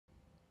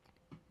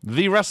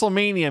the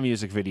WrestleMania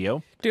music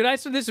video. Dude,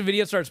 this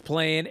video starts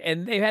playing,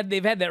 and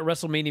they've had that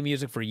WrestleMania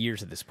music for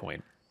years at this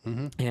point.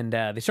 And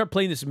they start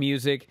playing this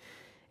music,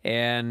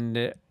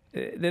 and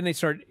then they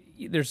start.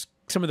 There's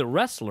some of the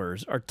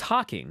wrestlers are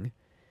talking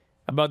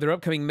about their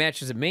upcoming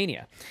matches at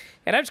Mania,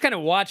 and I'm just kind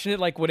of watching it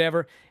like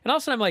whatever. And all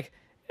of a sudden, I'm like,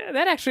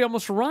 that actually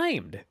almost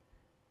rhymed.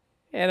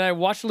 And I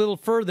watched a little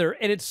further,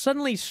 and it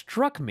suddenly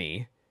struck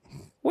me.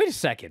 Wait a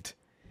second.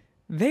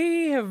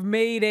 They have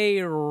made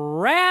a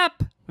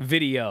rap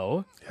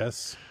video.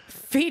 Yes.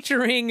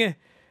 Featuring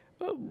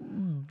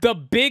the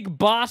Big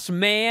Boss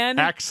Man.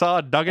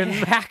 Hacksaw Duggan.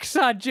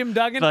 Hacksaw Jim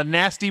Duggan. The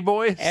Nasty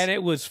Boys. And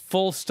it was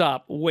full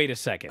stop. Wait a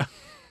second.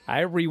 I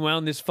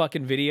rewound this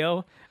fucking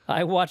video.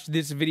 I watched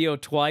this video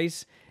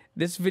twice.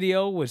 This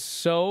video was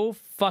so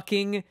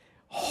fucking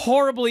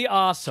horribly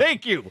awesome.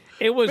 Thank you.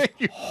 It was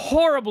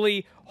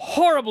horribly,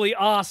 horribly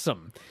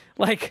awesome.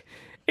 Like,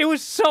 it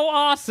was so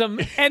awesome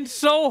and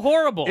so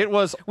horrible. It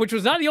was. Which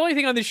was not the only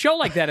thing on the show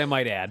like that, I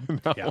might add.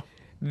 No. Yeah.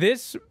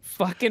 This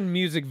fucking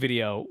music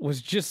video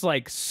was just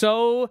like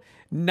so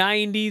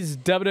 90s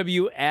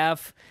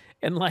WWF,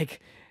 and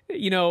like,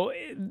 you know,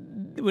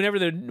 whenever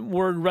the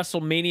word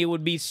WrestleMania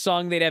would be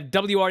sung, they'd have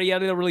WRE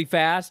out there really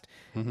fast,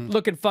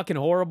 looking fucking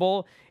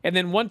horrible. And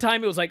then one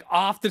time it was like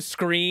off the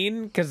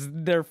screen because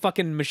their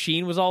fucking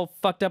machine was all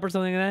fucked up or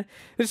something like that.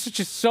 This is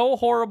just so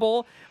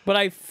horrible, but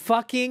I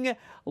fucking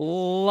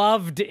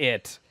loved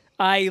it.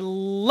 I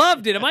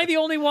loved it. Am I the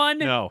only one?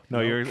 No,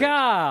 you're.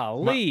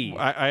 Golly.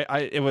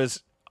 It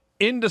was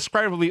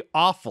indescribably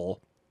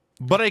awful,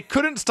 but I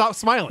couldn't stop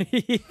smiling.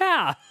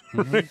 Yeah. It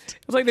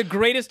was like the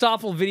greatest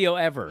awful video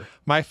ever.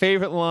 My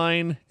favorite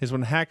line is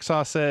when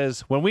Hacksaw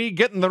says, "When we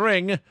get in the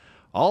ring,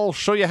 I'll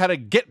show you how to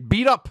get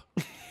beat up."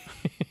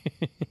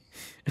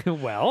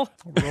 Well,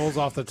 Rolls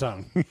off the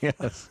tongue.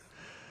 Yes.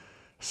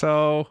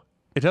 So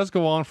it does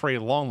go on for a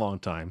long, long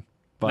time.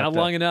 But, not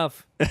long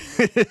enough.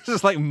 It's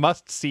just like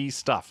must-see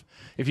stuff.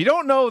 If you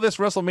don't know this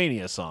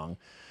WrestleMania song,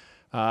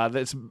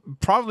 that's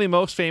probably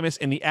most famous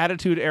in the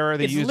Attitude Era.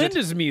 They It's used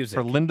Linda's it music.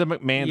 for Linda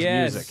McMahon's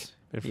Yes. music.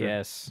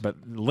 Yes. But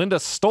Linda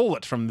stole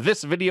it from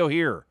this video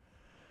here.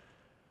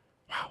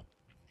 Wow.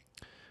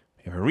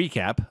 We have a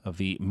recap of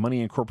the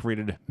Money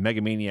Incorporated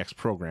Mega Maniacs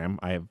program.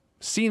 I have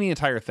seen the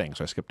entire thing,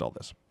 so I skipped all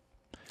this.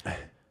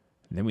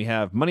 Then we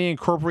have Money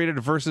Incorporated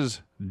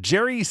versus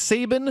Jerry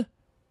Sabin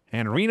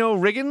and Reno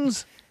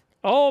Riggins.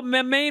 Oh,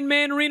 my main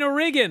man, Reno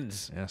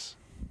Riggins. Yes.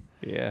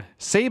 Yeah.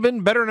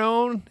 Sabin, better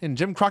known in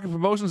Jim Crockett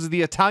Promotions as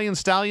the Italian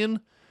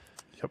Stallion.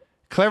 Yep.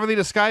 Cleverly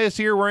disguised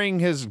here, wearing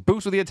his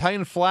boots with the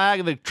Italian flag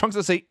and the trunks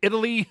that say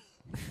Italy.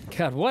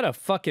 God, what a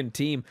fucking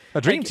team.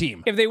 A dream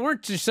team. If they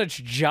weren't just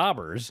such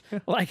jobbers,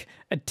 like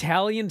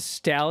Italian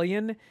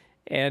Stallion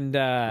and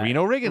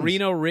Reno Riggins.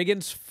 Reno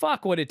Riggins,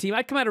 fuck, what a team.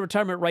 I'd come out of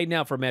retirement right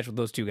now for a match with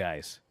those two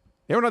guys.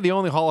 They were not the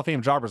only Hall of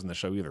Fame jobbers in the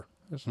show either.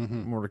 There's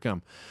more to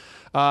come.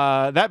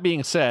 That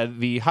being said,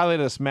 the highlight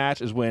of this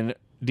match is when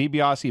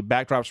DiBiase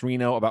backdrops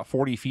Reno about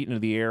 40 feet into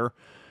the air,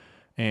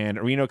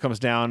 and Reno comes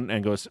down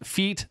and goes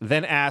feet,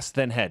 then ass,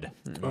 then head.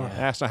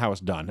 That's not how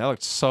it's done. That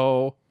looked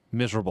so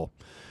miserable.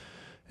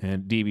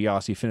 And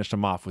DiBiase finished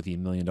him off with the $1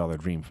 Million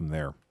Dream from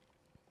there.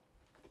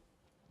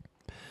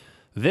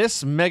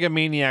 This Mega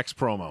Maniacs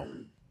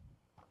promo.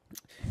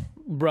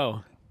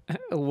 Bro,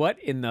 what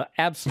in the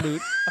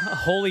absolute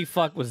holy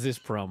fuck was this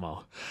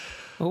promo?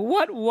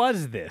 What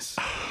was this?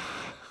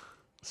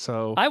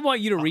 So I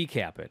want you to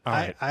recap it.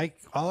 I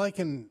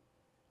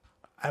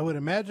would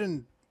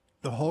imagine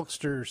the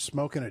Hulkster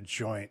smoking a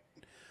joint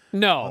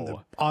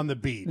No. on the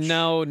beach.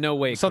 No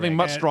way. something Craig.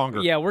 much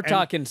stronger. Yeah, we're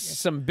talking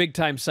some big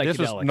time psychedelics.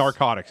 This was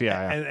narcotics.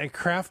 Yeah. And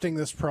crafting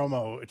this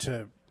promo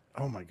to,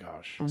 oh my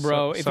gosh.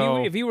 Bro,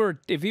 So- if you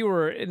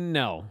were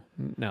no.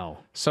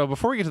 So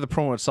before we get to the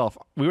promo itself,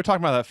 we were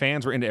talking about that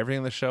fans were into everything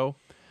in the show.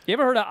 You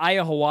ever heard of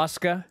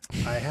ayahuasca?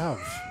 I have.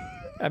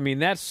 I mean,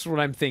 that's what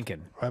I'm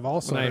thinking I've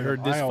also when I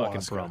heard this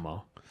fucking ayahuasca.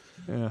 promo.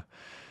 Yeah.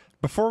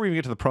 Before we even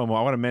get to the promo,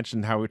 I want to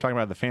mention how we were talking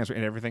about the fans were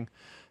into everything.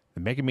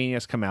 The Mega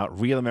Maniacs come out,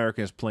 Real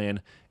America is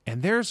playing,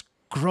 and there's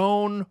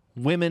grown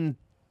women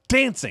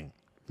dancing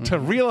to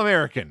Real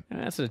American.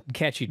 That's a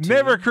catchy tune.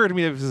 Never occurred to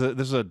me that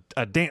this is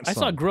a dance I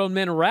song. saw grown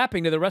men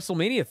rapping to the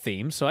WrestleMania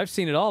theme, so I've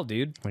seen it all,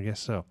 dude. I guess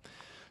so.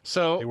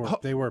 So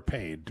They were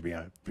paid,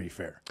 to be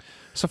fair.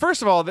 So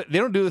first of all, they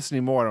don't do this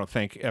anymore, I don't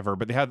think, ever.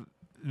 But they have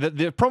the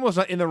promo's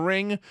not in the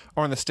ring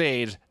or on the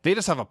stage. They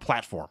just have a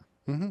platform.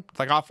 It's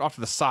like off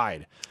to the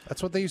side.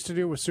 That's what they used to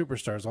do with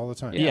superstars all the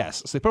time.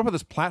 Yes. So they put up on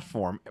this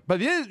platform, but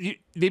they'd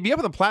be up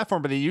on the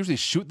platform, but they usually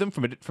shoot them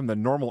from the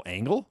normal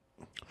angle.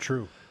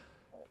 True.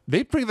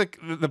 They bring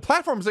the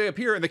platforms they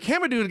appear, and the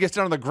camera dude gets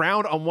down on the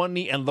ground on one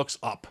knee and looks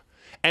up,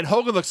 and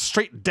Hogan looks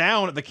straight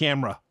down at the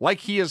camera like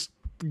he is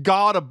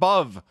God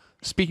above,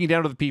 speaking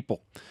down to the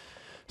people.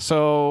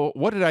 So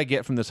what did I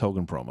get from this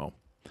Hogan promo?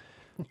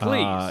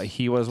 Please.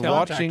 He was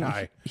Contact watching.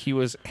 high. He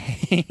was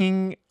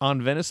hanging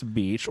on Venice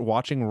Beach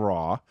watching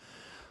Raw.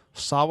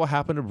 Saw what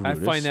happened to I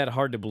Brutus. find that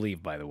hard to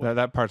believe, by the way.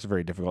 That part's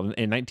very difficult.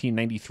 In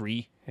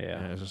 1993,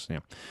 Yeah.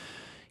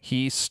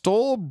 He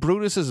stole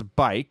Brutus's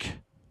bike,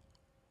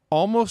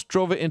 almost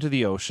drove it into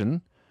the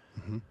ocean,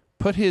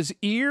 put his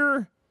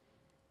ear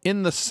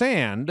in the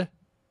sand,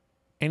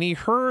 and he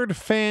heard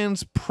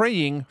fans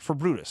praying for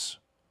Brutus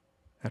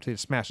after they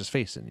smashed his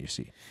face in, you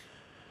see.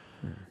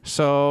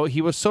 So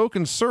he was so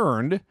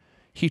concerned,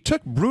 he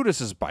took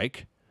Brutus's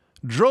bike,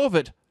 drove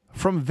it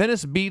from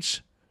Venice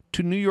Beach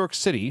to New York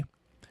City,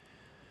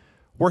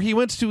 where he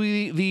went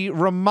to the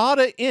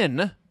Ramada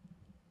Inn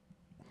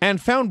and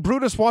found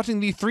Brutus watching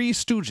the Three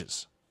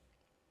Stooges.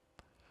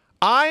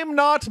 I'm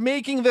not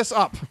making this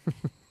up.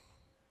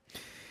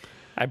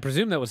 I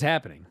presume that was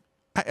happening.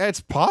 Yeah,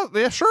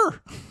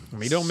 sure. I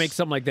mean, you don't make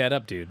something like that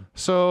up, dude.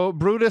 So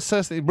Brutus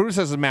has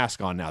his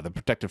mask on now, the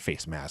protective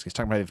face mask. He's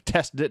talking about they've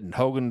tested it, and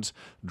Hogan's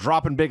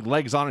dropping big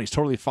legs on it. He's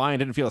totally fine.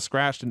 Didn't feel a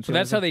scratch. So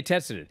that's how they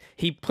tested it.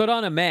 He put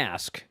on a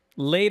mask,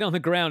 laid on the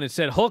ground, and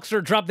said,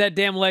 "Hulkster, drop that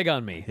damn leg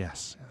on me."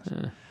 Yes.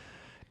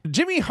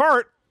 Jimmy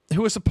Hart,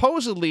 who is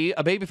supposedly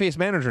a babyface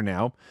manager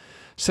now,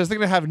 says they're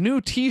going to have new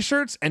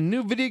T-shirts and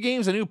new video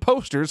games and new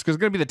posters because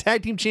they're going to be the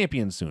tag team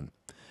champions soon.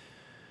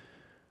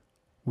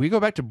 We go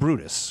back to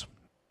Brutus,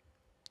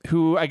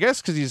 who I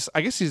guess he's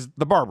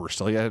the barber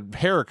still. He had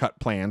haircut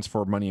plans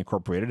for Money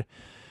Incorporated.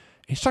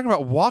 He's talking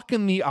about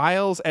walking the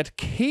aisles at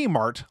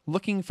Kmart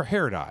looking for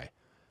hair dye.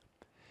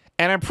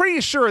 And I'm pretty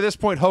sure at this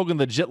point Hogan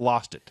legit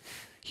lost it.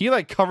 He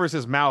like covers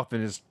his mouth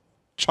and is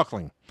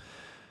chuckling.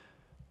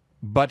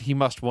 But he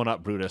must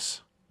one-up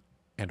Brutus.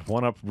 And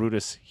one-up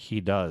Brutus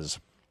he does.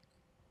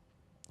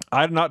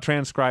 I did not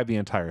transcribe the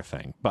entire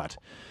thing, but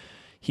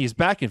he's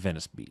back in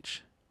Venice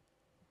Beach.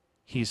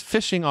 He's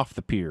fishing off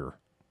the pier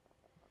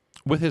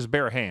with his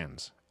bare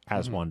hands,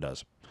 as one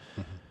does.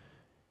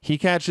 He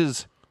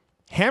catches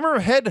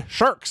hammerhead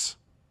sharks.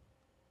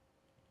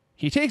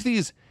 He takes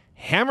these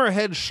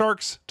hammerhead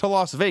sharks to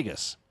Las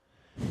Vegas.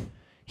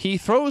 He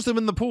throws them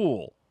in the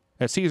pool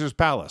at Caesar's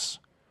Palace,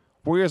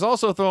 where he has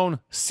also thrown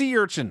sea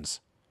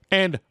urchins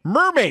and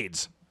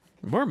mermaids.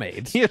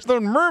 Mermaids? He has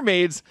thrown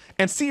mermaids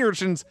and sea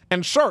urchins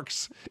and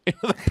sharks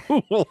into the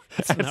pool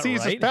at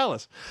Caesar's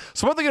Palace.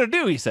 So what they're going to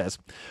do, he says,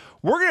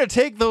 we're going to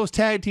take those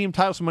tag team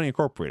titles from Money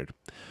Incorporated.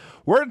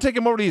 We're going to take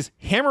them over to these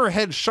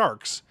hammerhead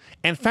sharks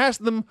and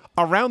fasten them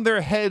around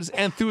their heads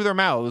and through their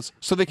mouths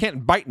so they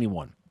can't bite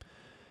anyone.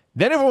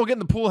 Then everyone will get in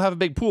the pool and have a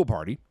big pool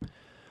party.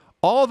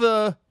 All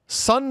the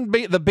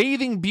the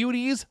bathing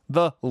beauties,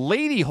 the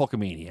lady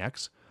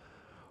Hulkamaniacs,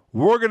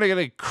 we're going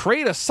to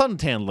create a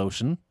suntan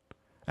lotion,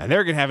 and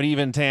they're going to have an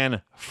even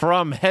tan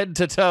from head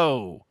to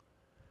toe.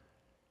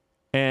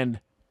 And,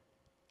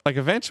 like,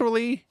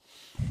 eventually,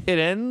 it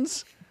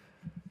ends.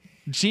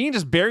 Gene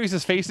just buries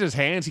his face in his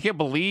hands. He can't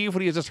believe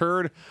what he has just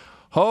heard.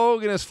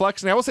 Hogan is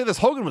flexing. I will say this,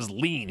 Hogan was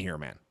lean here,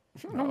 man.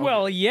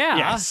 Well, yeah.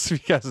 Yes,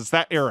 because it's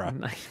that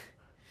era.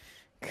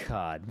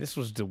 God, this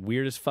was the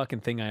weirdest fucking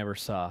thing I ever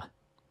saw.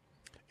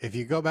 If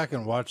you go back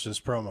and watch this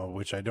promo,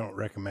 which I don't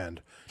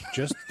recommend,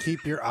 just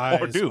keep your eyes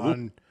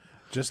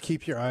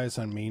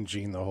on Mean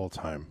Gene the whole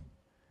time.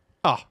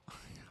 Oh.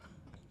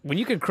 When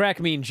you can crack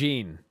Mean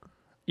Gene,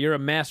 you're a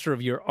master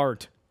of your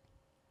art.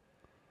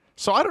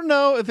 So I don't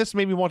know if this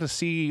made me want to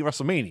see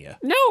WrestleMania.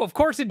 No, of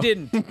course it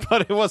didn't.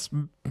 But it was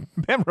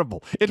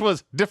memorable. It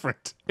was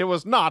different. It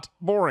was not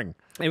boring.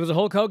 It was a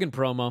Hulk Hogan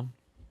promo.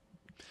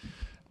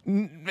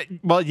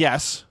 Well,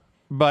 yes,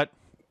 but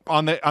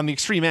on the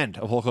extreme end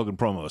of Hulk Hogan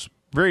promos.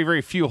 Very,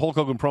 very few Hulk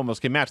Hogan promos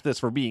can match this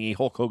for being a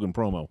Hulk Hogan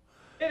promo.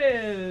 It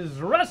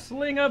is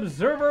Wrestling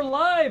Observer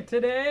Live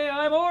today.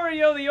 I'm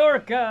Oreo the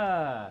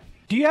Orca.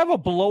 Do you have a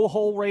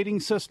blowhole rating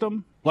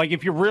system? Like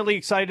if you're really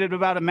excited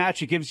about a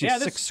match, it gives you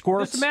 6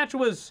 squirts? This match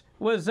was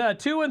 2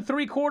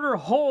 3/4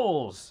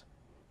 holes,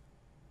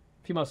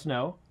 if you must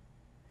know.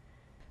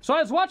 So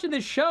I was watching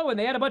this show, and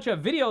they had a bunch of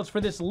videos for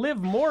this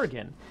Liv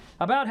Morgan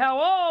about how,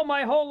 oh,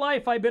 my whole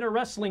life I've been a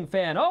wrestling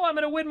fan. Oh, I'm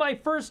going to win my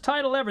first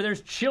title ever.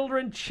 There's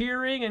children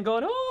cheering and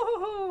going,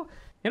 oh.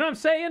 You know what I'm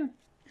saying?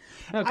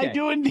 Okay. I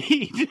do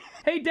indeed.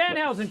 Hey,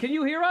 Danhausen, can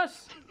you hear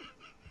us?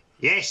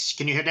 Yes,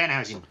 can you hear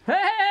Danhausen?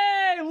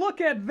 Hey,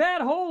 look at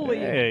that. Holy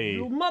Hey.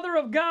 Mother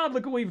of God,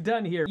 look what we've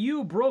done here.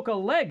 You broke a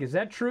leg, is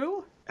that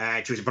true?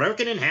 It was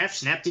broken in half,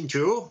 snapped in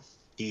two.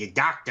 The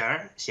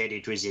doctor said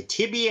it was a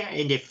tibia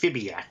and a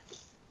fibia.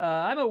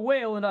 I'm a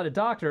whale and not a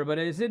doctor, but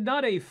is it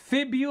not a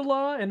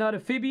fibula and not a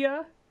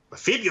fibia? A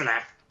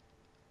fibula?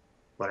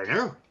 What I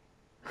know.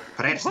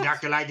 Perhaps the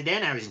doctor lied to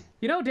Danhausen.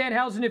 You know,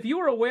 Danhausen, if you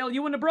were a whale,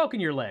 you wouldn't have broken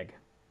your leg.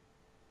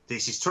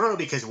 This is true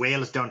because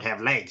whales don't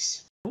have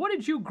legs. What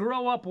did you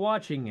grow up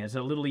watching as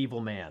a little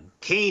evil man?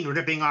 Kane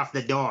ripping off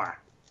the door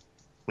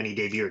when he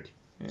debuted.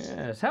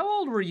 Yes. How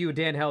old were you,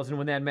 Danhausen,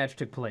 when that match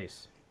took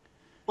place?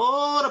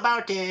 Oh,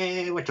 about,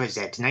 what was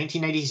that,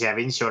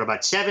 1997, so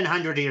about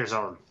 700 years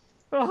old.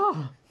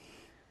 Oh.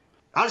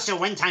 Also,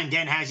 one time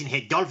Danhausen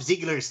had Dolph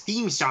Ziggler's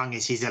theme song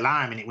as his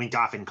alarm and it went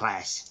off in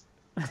class.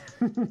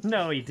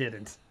 No, he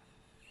didn't.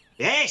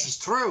 Yes, it's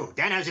true.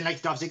 Danhausen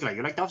likes Dolph Ziggler.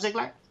 You like Dolph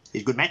Ziggler?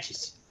 He's good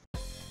matches.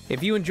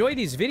 If you enjoy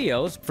these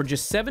videos, for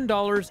just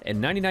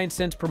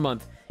 $7.99 per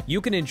month,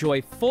 you can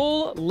enjoy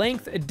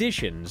full-length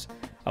editions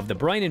of The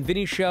Bryan and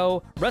Vinny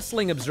Show,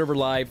 Wrestling Observer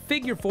Live,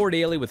 Figure 4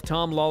 Daily with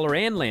Tom Lawler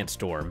and Lance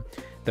Storm,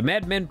 the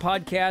Mad Men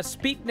podcast,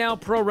 Speak Now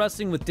Pro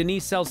Wrestling with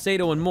Denise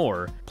Salcedo, and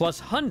more, plus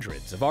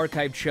hundreds of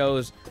archived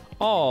shows,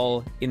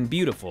 all in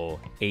beautiful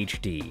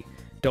HD.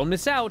 Don't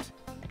miss out.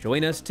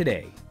 Join us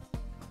today.